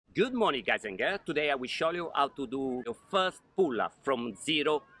Good morning, guys and girls. Today I will show you how to do your first pull-up from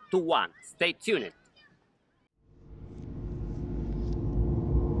 0 to 1. Stay tuned.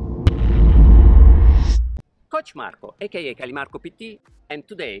 Coach Marco, aka Calimarco PT, and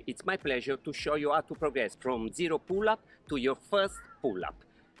today it's my pleasure to show you how to progress from 0 pull-up to your first pull-up.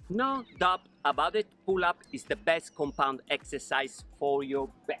 No doubt about it, pull-up is the best compound exercise for your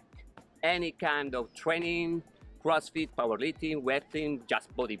back. Any kind of training, CrossFit, powerlifting, weightlifting, just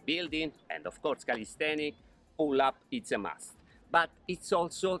bodybuilding, and of course calisthenics, pull-up it's a must. But it's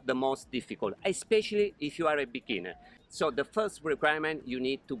also the most difficult, especially if you are a beginner. So the first requirement, you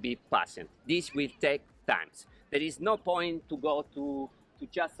need to be patient. This will take time. There is no point to go to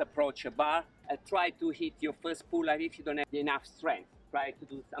just approach a bar and try to hit your first pull-up if you don't have enough strength. Try to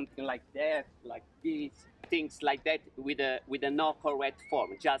do something like that, like this, things like that with a no correct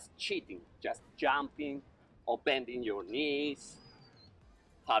form, just cheating, just jumping or bending your knees,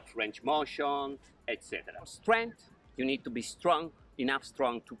 half range motion, etc. Strength, you need to be strong, enough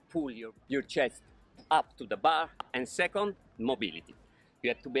strong to pull your chest up to the bar. And second, mobility. You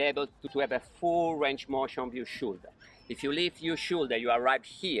have to be able to have a full range motion of your shoulder. If you lift your shoulder, you arrive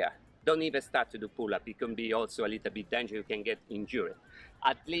here, don't even start to do pull-up. It can be also a little bit dangerous, you can get injured.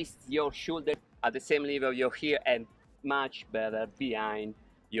 At least your shoulder at the same level of your ear and much better behind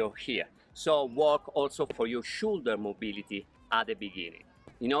your ear. So work also for your shoulder mobility at the beginning.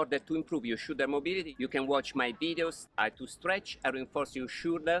 In order to improve your shoulder mobility, you can watch my videos how to stretch and reinforce your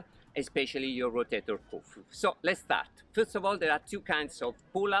shoulder, especially your rotator cuff. So let's start. First of all, there are two kinds of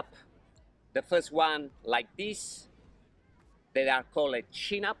pull-up. The first one like this, they are called a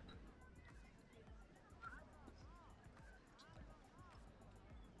chin-up.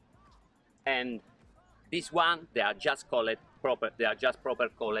 And this one, they are just proper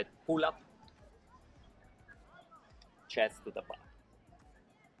called pull-up, chest to the bar.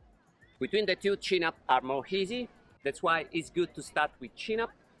 Between the two, chin-up are more easy. That's why it's good to start with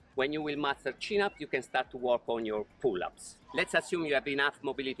chin-up. When you will master chin-up, you can start to work on your pull-ups. Let's assume you have enough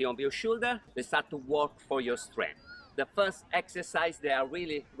mobility on your shoulder. Let's start to work for your strength. The first exercise that I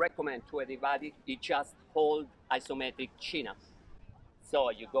really recommend to everybody is just hold isometric chin-up. So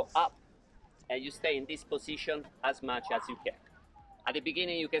you go up and you stay in this position as much as you can. At the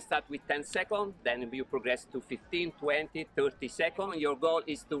beginning, you can start with 10 seconds, then you progress to 15, 20, 30 seconds. Your goal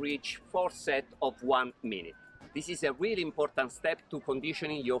is to reach 4 sets of 1 minute. This is a really important step to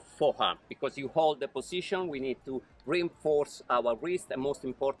conditioning your forearm, because you hold the position, we need to reinforce our wrist and most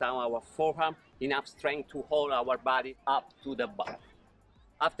important our forearm, enough strength to hold our body up to the bar.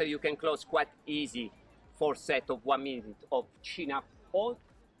 After you can close quite easy 4 sets of 1 minute of chin-up hold.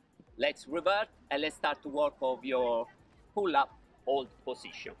 Let's revert and let's start to work of your pull-up hold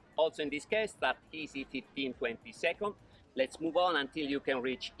position. Also in this case, start easy 15-20 seconds. Let's move on until you can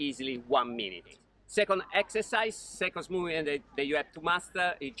reach easily 1 minute. Second exercise, second movement that you have to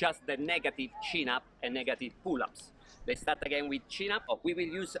master is just the negative chin-up and negative pull-ups. Let's start again with chin-up. We will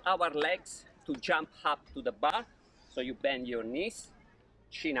use our legs to jump up to the bar. So you bend your knees,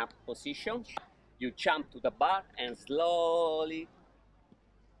 chin-up position. You jump to the bar and slowly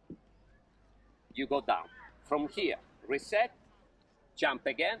you go down. From here, reset, jump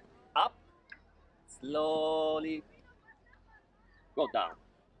again, up, slowly go down.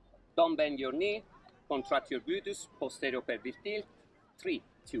 Don't bend your knee, contract your gluteus, posterior pelvic tilt. 3,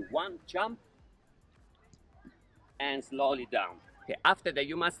 2, 1, jump, and slowly down. Okay, after that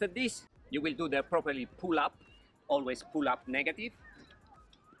you master this, you will do the properly pull up, always pull up negative.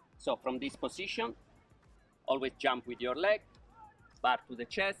 So from this position, always jump with your leg, bar to the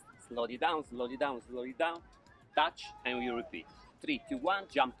chest, slowly down, slowly down, slowly down, touch, and we repeat. 3, 2, 1,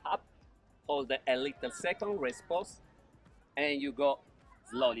 jump up, hold a little second, rest pause, and you go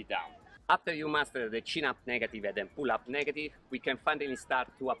slowly down. After you master the chin-up negative and then pull-up negative, we can finally start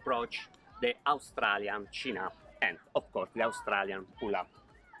to approach the Australian chin-up and, of course, the Australian pull-up.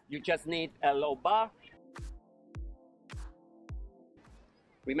 You just need a low bar.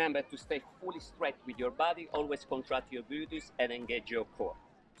 Remember to stay fully stretched with your body, always contract your gluteus and engage your core.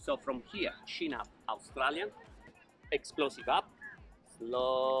 So from here, chin-up Australian, explosive up,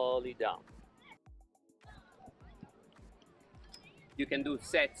 slowly down. You can do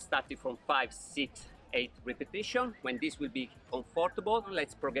sets starting from 5, 6, 8 repetitions. When this will be comfortable,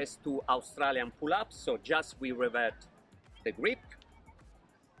 let's progress to Australian pull-ups. So just we revert the grip,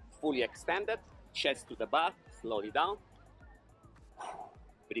 fully extended, chest to the bar, slowly down.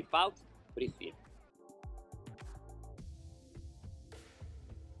 Breathe out, breathe in.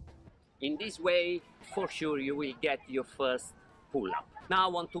 In this way, for sure, you will get your first pull-up. Now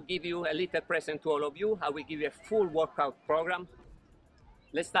I want to give you a little present to all of you. I will give you a full workout program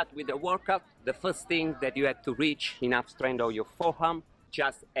Let's start with the workout. The first thing that you have to reach enough strength of your forearm,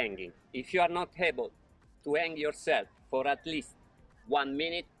 just hanging. If you are not able to hang yourself for at least 1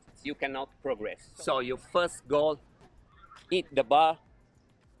 minute, you cannot progress. So your first goal, hit the bar,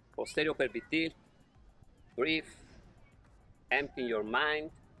 posterior pelvic tilt, breathe, empty your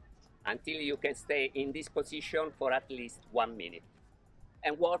mind until you can stay in this position for at least 1 minute.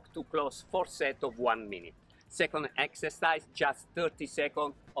 And work to close 4 sets of 1 minute. Second exercise, just 30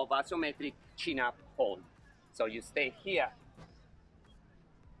 seconds of isometric chin-up hold. So you stay here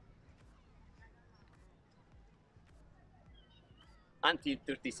until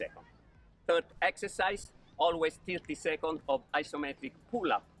 30 seconds. Third exercise, always 30 seconds of isometric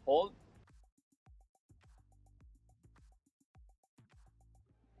pull-up hold.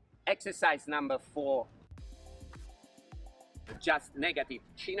 Exercise number 4, just negative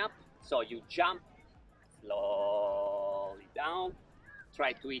chin-up. So you jump slowly down,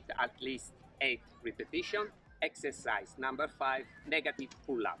 try to hit at least 8 repetitions. Exercise number 5, negative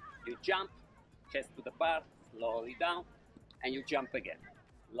pull-up. You jump, chest to the bar, slowly down, and you jump again,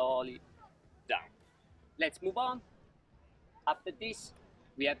 slowly down. Let's move on. After this,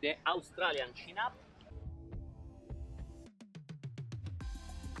 we have the Australian chin-up.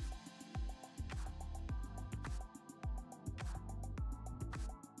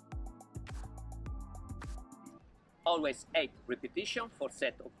 Always 8 repetitions, 4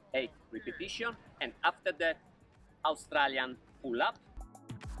 sets of 8 repetitions, and after that, Australian pull-up.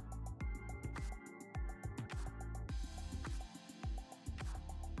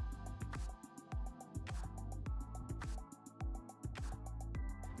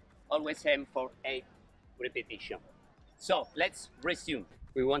 Always aim for 8 repetitions. So let's resume.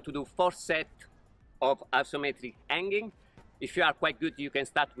 We want to do 4 sets of isometric hanging. If you are quite good, you can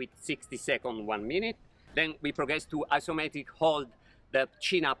start with 60 seconds, 1 minute. Then we progress to isometric hold the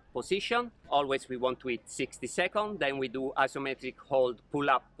chin-up position. Always we want to hit 60 seconds. Then we do isometric hold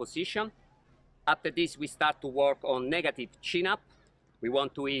pull-up position. After this, we start to work on negative chin-up. We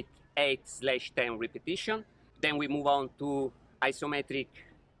want to hit 8/10 repetition. Then we move on to isometric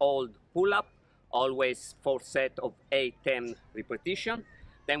hold pull-up. Always 4 sets of 8-10 repetition.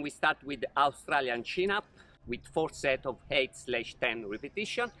 Then we start with the Australian chin-up with 4 sets of 8/10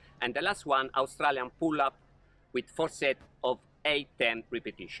 repetition. And the last one, Australian pull-up with 4 sets of 8-10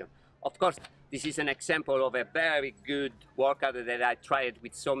 repetition. Of course, this is an example of a very good workout that I tried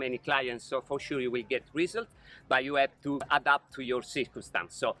with so many clients, so for sure you will get results, but you have to adapt to your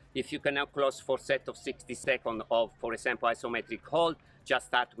circumstance. So if you cannot close 4 sets of 60 seconds of, for example, isometric hold, just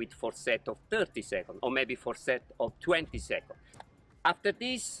start with 4 sets of 30 seconds, or maybe 4 sets of 20 seconds. After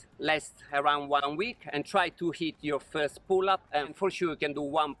this, last around 1 week and try to hit your first pull-up, and for sure you can do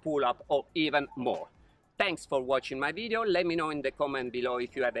 1 pull-up or even more. Thanks for watching my video. Let me know in the comment below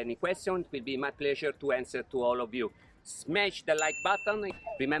if you have any questions. It will be my pleasure to answer to all of you. Smash the like button.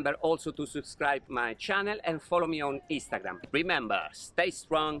 Remember also to subscribe my channel and follow me on Instagram. Remember, stay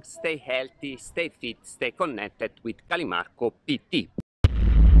strong, stay healthy, stay fit, stay connected with Calimarco PT.